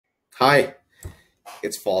Hi,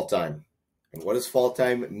 it's fall time. And what does fall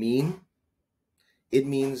time mean? It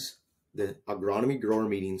means the agronomy grower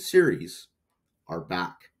meeting series are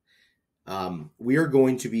back. We are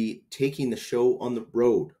going to be taking the show on the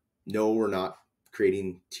road. No, we're not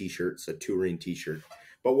creating t-shirts, a touring t-shirt.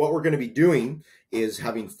 But what we're going to be doing is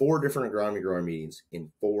having 4 different agronomy grower meetings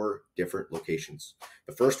in 4 different locations.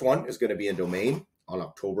 The first one is going to be in Domain on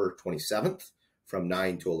October 27th from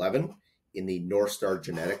 9 to 11 in the North Star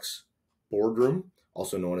Genetics boardroom,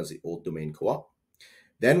 also known as the Old Domain Co-op.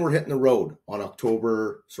 Then we're hitting the road on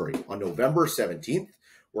November 17th.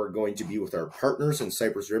 We're going to be with our partners in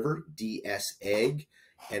Cypress River, DS Ag,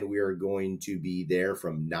 and we are going to be there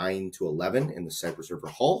from 9 to 11 in the Cypress River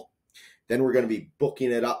Hall. Then we're going to be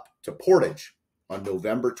booking it up to Portage on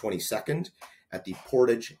November 22nd at the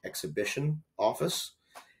Portage Exhibition Office.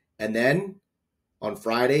 And then on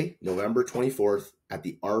Friday, November 24th at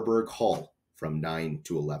the Arborg Hall from 9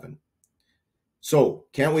 to 11. So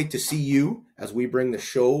can't wait to see you as we bring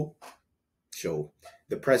the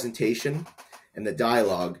the presentation and the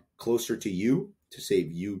dialogue closer to you to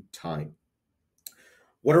save you time.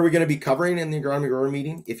 What are we going to be covering in the agronomy grower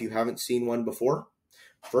meeting if you haven't seen one before?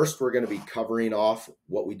 First, we're going to be covering off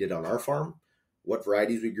what we did on our farm, what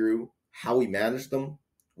varieties we grew, how we managed them,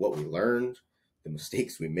 what we learned, the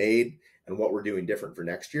mistakes we made, and what we're doing different for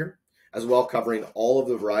next year, as well covering all of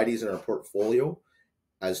the varieties in our portfolio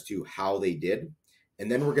as to how they did.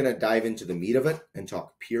 And then we're going to dive into the meat of it and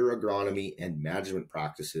talk pure agronomy and management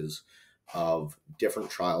practices of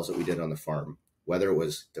different trials that we did on the farm, whether it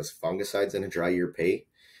was, does fungicides in a dry year pay?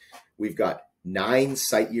 We've got 9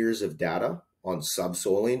 site years of data on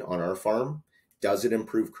subsoiling on our farm. Does it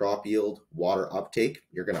improve crop yield, water uptake?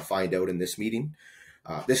 You're going to find out in this meeting.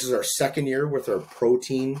 This is our second year with our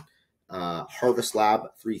protein Harvest Lab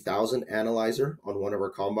 3000 analyzer on one of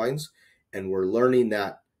our combines. And we're learning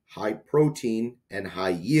that high protein and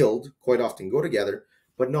high yield quite often go together,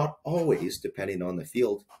 but not always, depending on the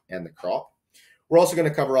field and the crop. We're also going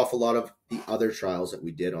to cover off a lot of the other trials that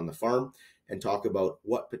we did on the farm and talk about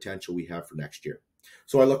what potential we have for next year.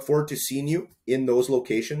 So I look forward to seeing you in those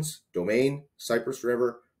locations: Domain, Cypress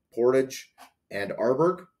River, Portage, and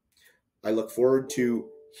Arborg. I look forward to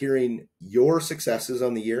hearing your successes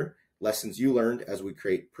on the year, lessons you learned as we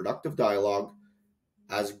create productive dialogue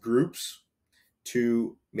as groups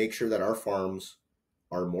to make sure that our farms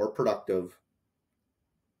are more productive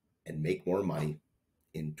and make more money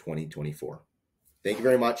in 2024. Thank you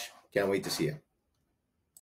very much. Can't wait to see you.